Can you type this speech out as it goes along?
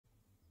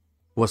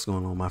What's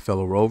going on, my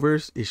fellow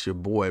rovers? It's your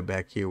boy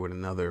back here with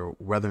another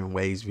Wuthering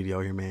Waves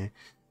video here, man.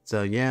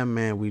 So yeah,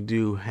 man, we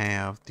do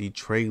have the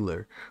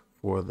trailer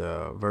for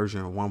the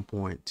version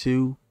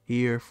 1.2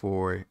 here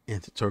for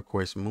Into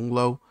Turquoise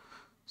Moonglow.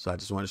 So I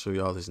just want to show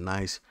you all this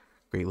nice,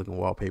 great looking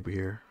wallpaper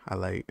here. I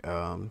like,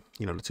 the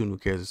two new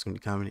characters that's going to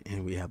be coming,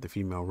 and we have the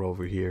female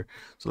rover here.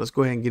 So let's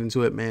go ahead and get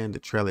into it, man. The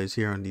trailer is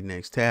here on the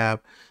next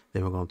tab.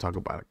 Then we're going to talk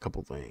about a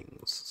couple things.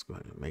 Let's go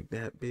ahead and make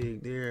that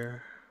big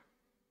there.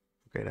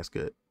 Okay, that's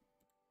good.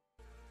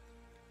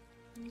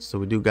 So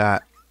we do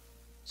got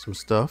some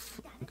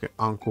stuff. Okay,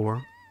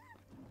 encore.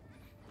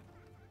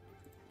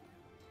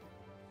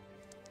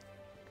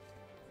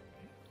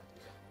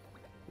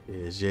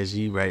 There's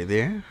Jeji right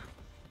there.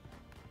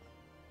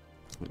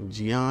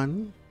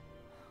 Jian.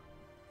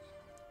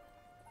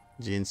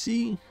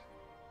 Jinxi.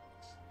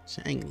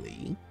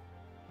 Shangli.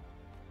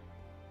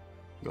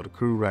 Got the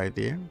crew right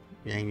there.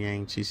 Yang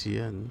Yang,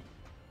 Chixia, and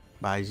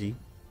Baiji.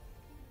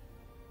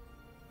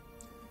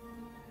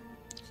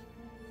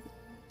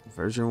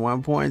 Version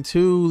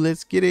 1.2,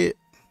 let's get it.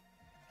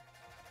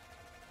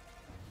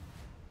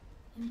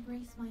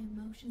 Embrace my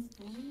emotions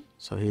fully.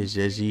 So here's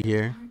Jeji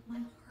here. My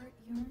heart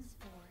yearns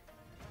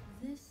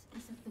for. This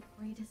is of the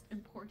greatest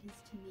importance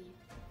to me.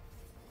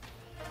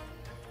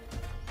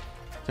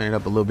 Turn it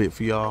up a little bit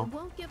for I y'all.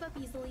 won't give up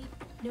easily,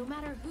 no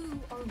matter who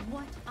or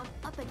what I'm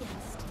up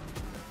against.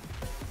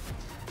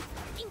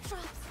 Ink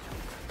drops.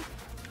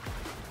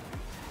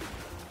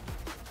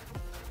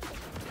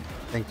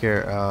 I think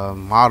your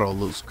model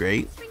looks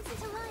great.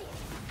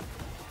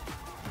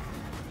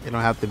 It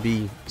don't have to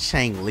be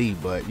Chang Li,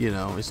 but you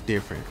know, it's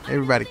different.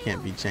 Everybody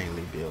can't be Chang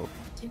Li build.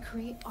 To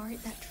create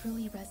art that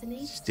truly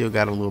resonates. Still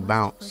got a little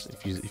bounce,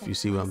 if you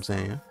see what I'm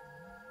saying.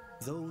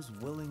 Those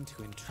willing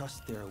to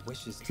entrust their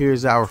wishes.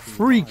 Here's our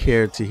free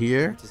character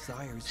here,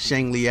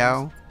 Shang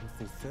Liao.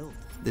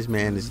 This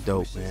man is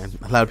dope, man.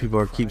 A lot of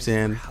people keep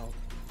saying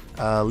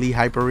Lee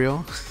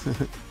Hyperreal.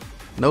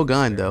 No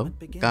gun though.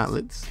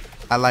 Gauntlets.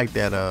 I like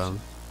that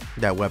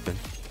that weapon.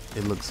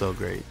 It looks so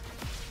great.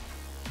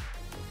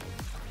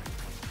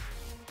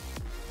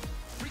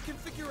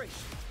 Reconfiguration.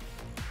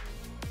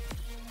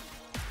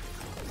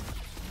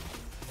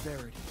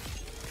 Verity,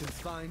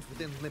 confined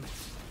within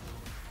limits.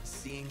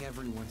 Seeing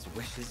everyone's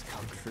wishes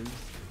come true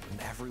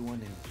and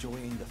everyone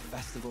enjoying the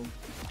festival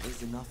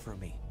is enough for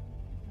me.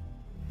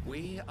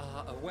 We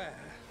are aware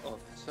of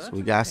So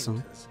we got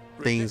some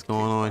things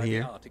going on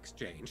here. Art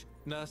exchange,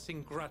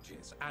 nursing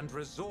grudges, and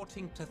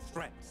resorting to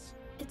threats.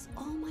 It's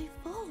all my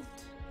fault.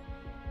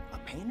 A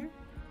painter?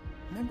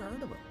 Never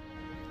heard of him.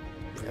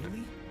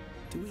 Really?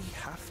 Do we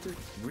have to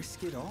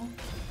risk it all?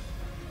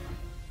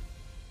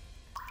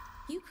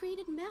 You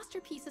created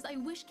masterpieces I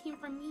wish came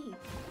from me.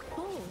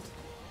 Bold,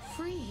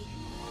 free.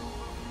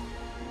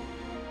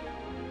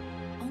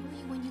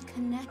 Only when you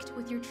connect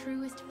with your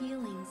truest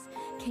feelings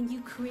can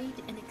you create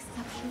an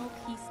exceptional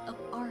piece of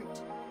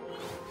art.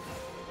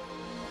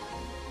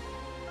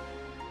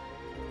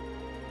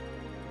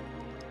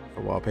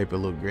 The wallpaper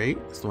look great.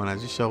 It's the one I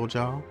just showed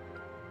y'all.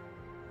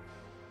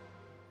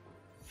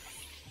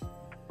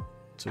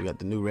 So we got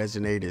the new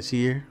resonators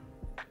here.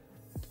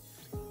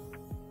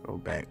 Go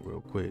back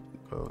real quick.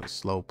 Go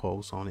slow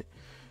pulse on it.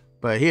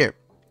 But here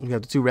we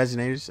have the two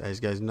resonators.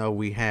 As you guys know,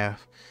 we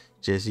have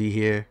Jeji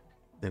here.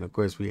 Then of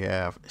course we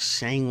have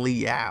Shang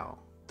Liao,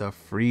 the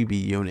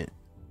freebie unit.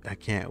 I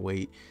can't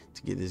wait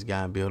to get this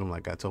guy and build him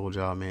like I told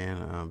y'all,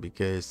 man,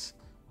 because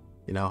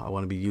you know I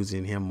want to be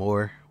using him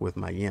more with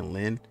my Yin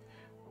Lin.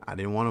 I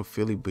didn't want to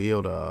fully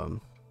build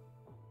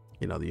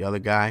the other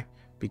guy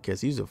because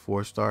he's a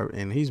 4-star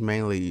and he's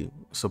mainly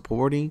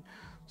supporting,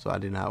 so I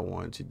did not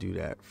want to do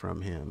that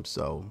from him.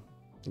 So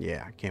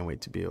yeah, I can't wait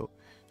to build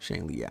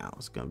Shang Liao.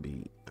 It's gonna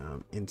be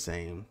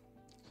insane.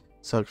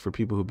 Sucks for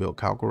people who built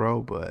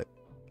Kalkuro, but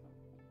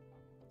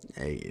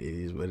hey, it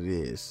is what it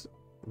is.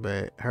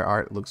 But her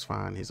art looks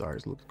fine. His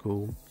art looks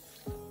cool.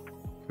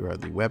 Here are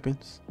the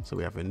weapons. So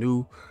we have a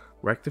new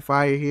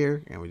rectifier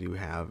here, and we do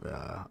have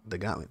the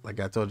gauntlet. Like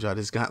I told y'all,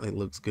 this gauntlet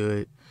looks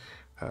good.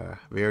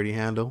 Verity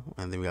handle,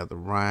 and then we got the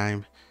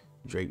rhyme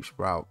drape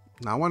sprout.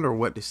 Now I wonder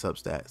what the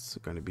substats are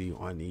going to be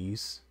on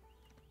these.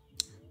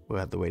 We'll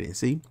have to wait and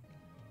see.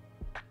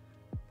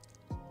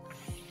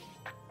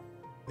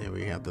 Then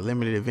we have the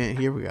limited event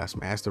here. We got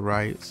some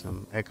asteroids,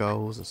 some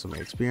echoes, and some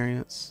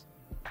experience.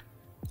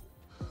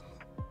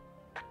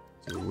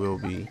 So we will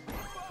be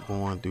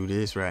going through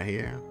this right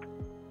here.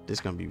 This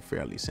is gonna be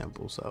fairly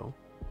simple, so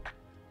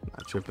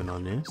not tripping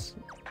on this.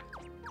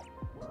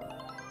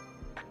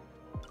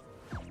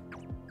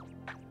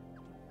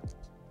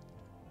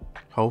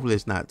 Hopefully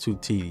it's not too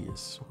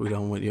tedious. You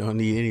don't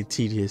need any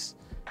tedious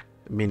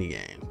mini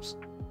games.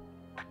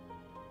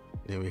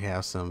 Then we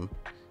have some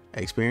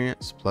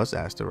experience plus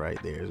asteroid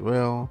there as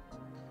well.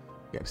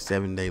 We got a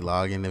 7-day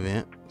login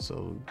event,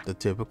 so the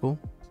typical.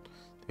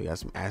 We got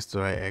some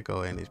asteroid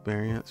echo and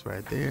experience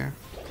right there.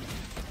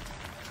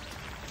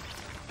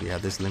 We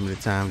have this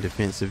limited time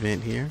defense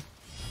event here.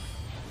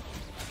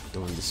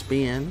 Doing the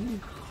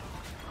spin.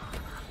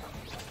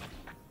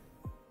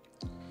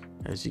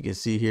 As you can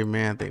see here,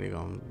 man, I think they're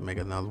gonna make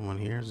another one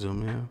here.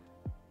 Zoom in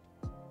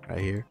right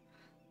here.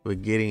 We're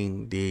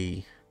getting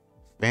the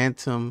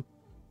Phantom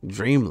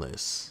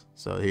Dreamless.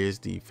 So here's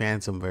the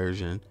Phantom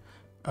version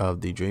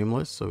of the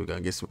Dreamless. So we're gonna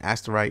get some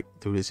asterite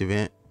through this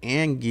event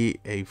and get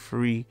a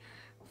free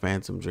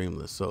Phantom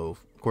Dreamless. So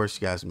of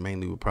course, you guys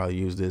mainly would probably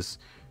use this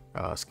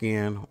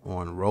skin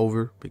on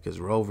Rover, because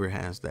Rover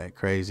has that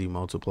crazy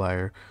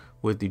multiplier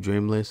with the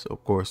Dreamless,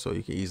 of course, so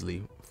you can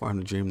easily farm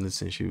the Dreamless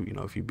since you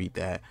know if you beat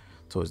that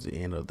towards the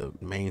end of the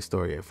main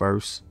story at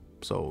first.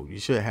 So you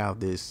should have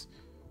this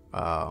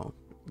you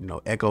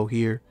know, echo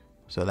here,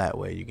 so that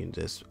way you can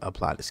just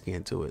apply the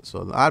skin to it. So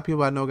a lot of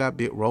people I know got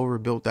Rover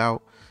built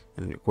out,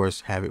 and of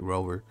course Havoc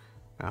Rover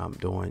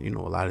doing, you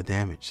know, a lot of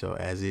damage, so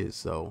as is.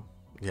 So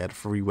you had a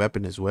free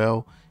weapon as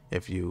well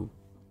if you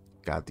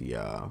got the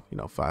you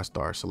know,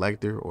 5-star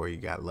selector, or you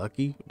got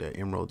lucky, the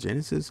Emerald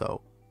Genesis.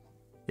 So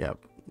yeah,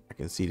 I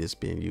can see this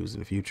being used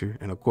in the future.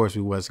 And of course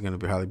we wasn't going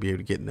to probably be able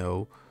to get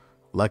no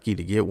lucky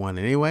to get one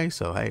anyway,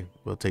 so hey,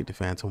 we'll take the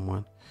Phantom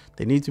one.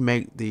 They need to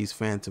make these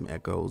Phantom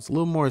Echoes a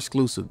little more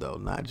exclusive though,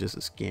 not just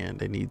a skin.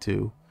 They need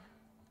to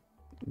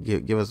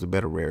give us a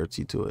better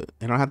rarity to it.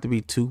 They don't have to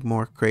be too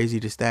more crazy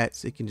to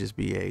stats. It can just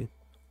be a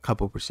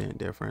couple %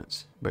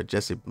 difference, but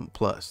just a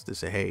plus to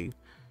say, hey,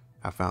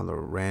 I found a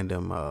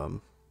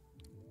random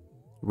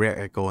rare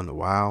echo in the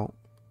wild.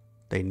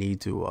 They need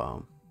to I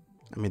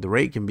mean, the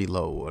rate can be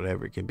low,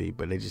 whatever it can be,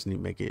 but they just need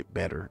to make it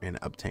better and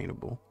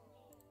obtainable.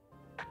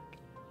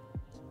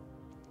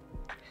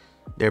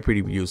 They're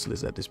pretty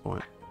useless at this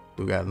point.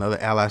 We got another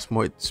ally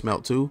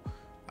smelt too.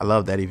 I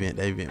love that event.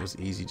 That event was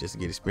easy just to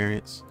get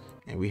experience.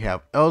 And we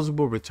have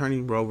eligible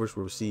returning rovers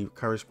will receive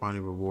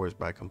corresponding rewards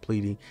by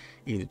completing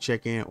either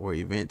check-in or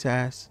event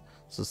tasks.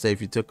 So say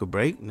if you took a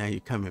break, now you're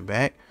coming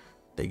back,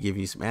 they give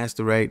you some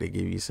asterite, they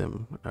give you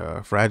some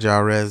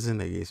fragile resin,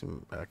 they give you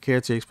some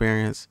character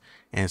experience,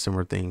 and some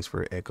more things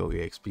for echo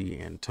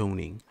exp and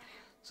tuning.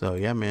 So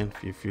yeah, man,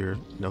 if you're,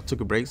 you know,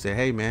 took a break, say,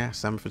 hey man,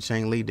 something for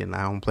Chang Li, then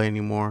I don't play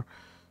anymore.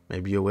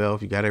 Maybe you're, well,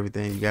 if you got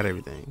everything, you got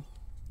everything.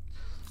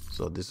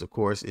 So this, of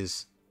course,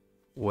 is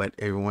what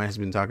everyone has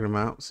been talking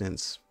about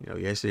since, you know,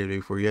 yesterday, the day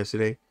before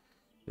yesterday.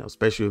 You know,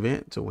 special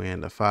event to win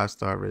the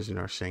 5-star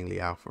Resident Shang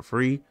Liao for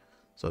free.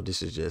 So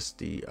this is just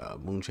the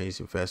Moon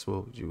Chasing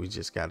Festival. We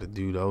just got to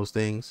do those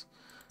things.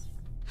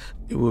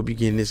 And we'll be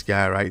getting this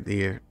guy right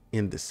there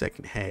in the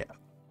second half.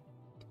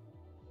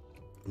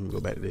 Let me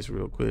go back to this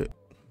real quick.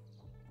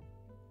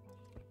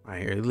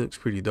 Right here, it looks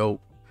pretty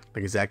dope.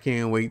 Like I said, I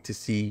can't wait to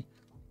see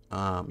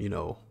you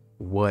know,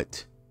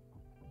 what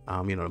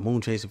you know, the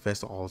Moon Chasing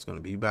Festival is going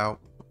to be about.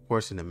 Of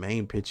course, in the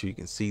main picture you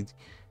can see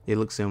it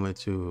looks similar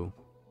to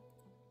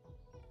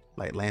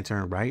like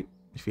Lantern Bright,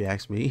 if you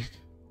ask me,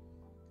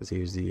 because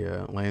here's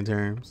the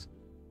lanterns.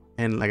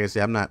 And like I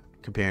said, I'm not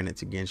comparing it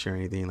to Genshin or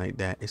anything like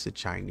that. It's a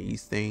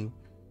Chinese thing,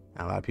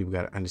 and a lot of people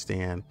got to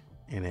understand,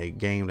 in a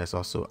game that's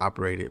also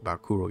operated by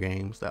Kuro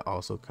Games that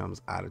also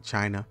comes out of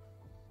China,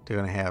 they're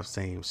going to have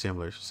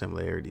similar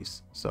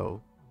similarities.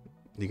 So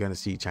you're going to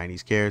see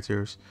Chinese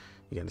characters,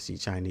 you're going to see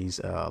Chinese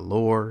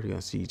lore, you're going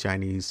to see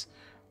Chinese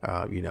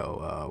you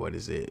know, what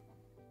is it,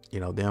 you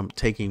know, them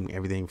taking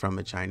everything from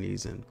the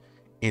Chinese and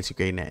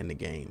integrating that in the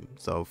game.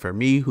 So for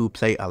me, who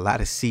play a lot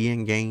of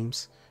CN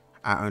games,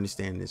 I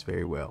understand this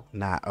very well.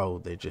 Not, oh,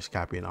 they're just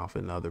copying off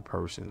another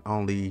person.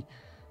 Only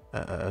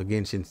a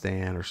Genshin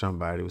stan or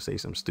somebody would say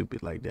something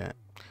stupid like that.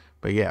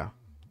 But yeah,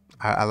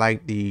 I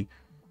like the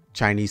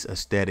Chinese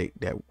aesthetic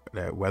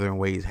that Wuthering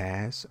Waves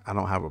has. I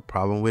don't have a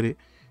problem with it.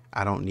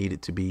 I don't need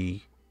it to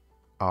be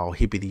all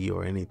hippity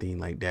or anything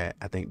like that.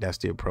 I think that's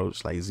the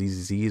approach like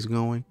ZZZ is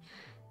going.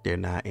 They're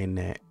not in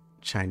that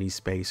Chinese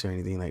space or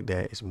anything like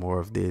that. It's more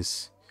of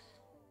this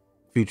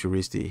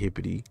futuristic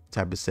hippity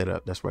type of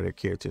setup. That's why their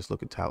characters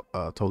look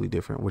totally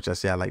different, which I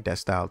say I like that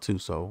style too.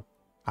 So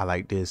I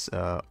like this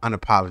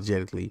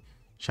unapologetically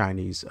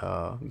Chinese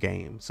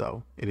game.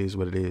 So it is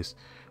what it is.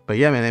 But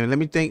yeah, man,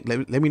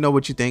 let me know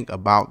what you think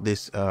about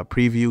this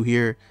preview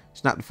here.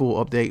 It's not the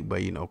full update,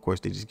 but you know, of course,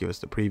 they just give us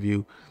the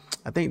preview.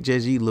 I think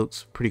Jeji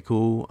looks pretty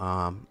cool.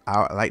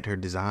 I liked her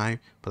design,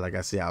 but like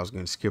I said, I was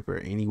going to skip her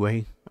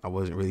anyway. I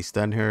wasn't really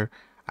studying her.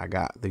 I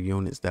got the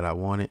units that I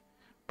wanted.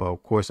 But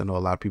of course, I know a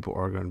lot of people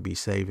are going to be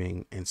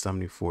saving and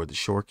summoning for the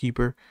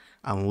Shorekeeper,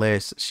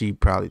 unless she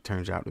probably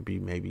turns out to be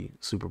maybe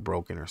super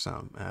broken or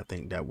something. And I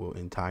think that will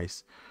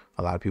entice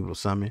a lot of people to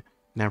summon.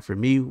 Now, for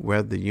me,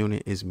 whether the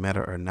unit is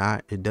meta or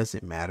not, it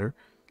doesn't matter.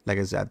 Like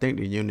I said, I think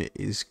the unit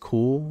is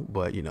cool,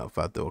 but you know, if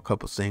I throw a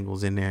couple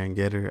singles in there and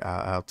get her,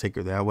 I'll take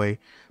her that way.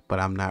 But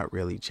I'm not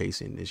really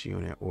chasing this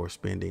unit or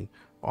spending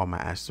all my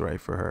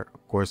asteroid for her.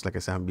 Of course, like I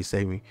said, I'm gonna be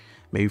saving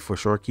maybe for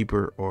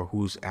Shorekeeper or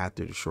who's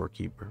after the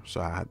Shorekeeper.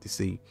 So I have to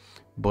see.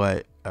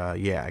 But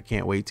yeah, I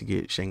can't wait to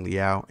get Shang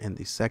Liao in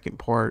the second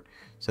part,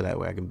 so that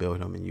way I can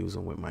build him and use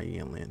him with my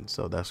Yanlin.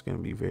 So that's gonna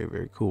be very,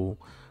 very cool.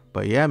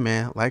 But yeah,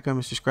 man, like,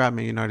 comment, subscribe,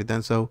 man. You're not already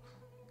done so.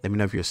 Let me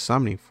know if you're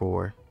summoning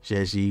for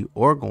Jeji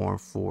or going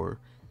for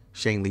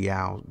Shang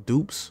Liao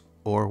dupes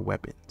or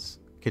weapons.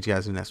 Catch you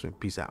guys in the next one.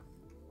 Peace out.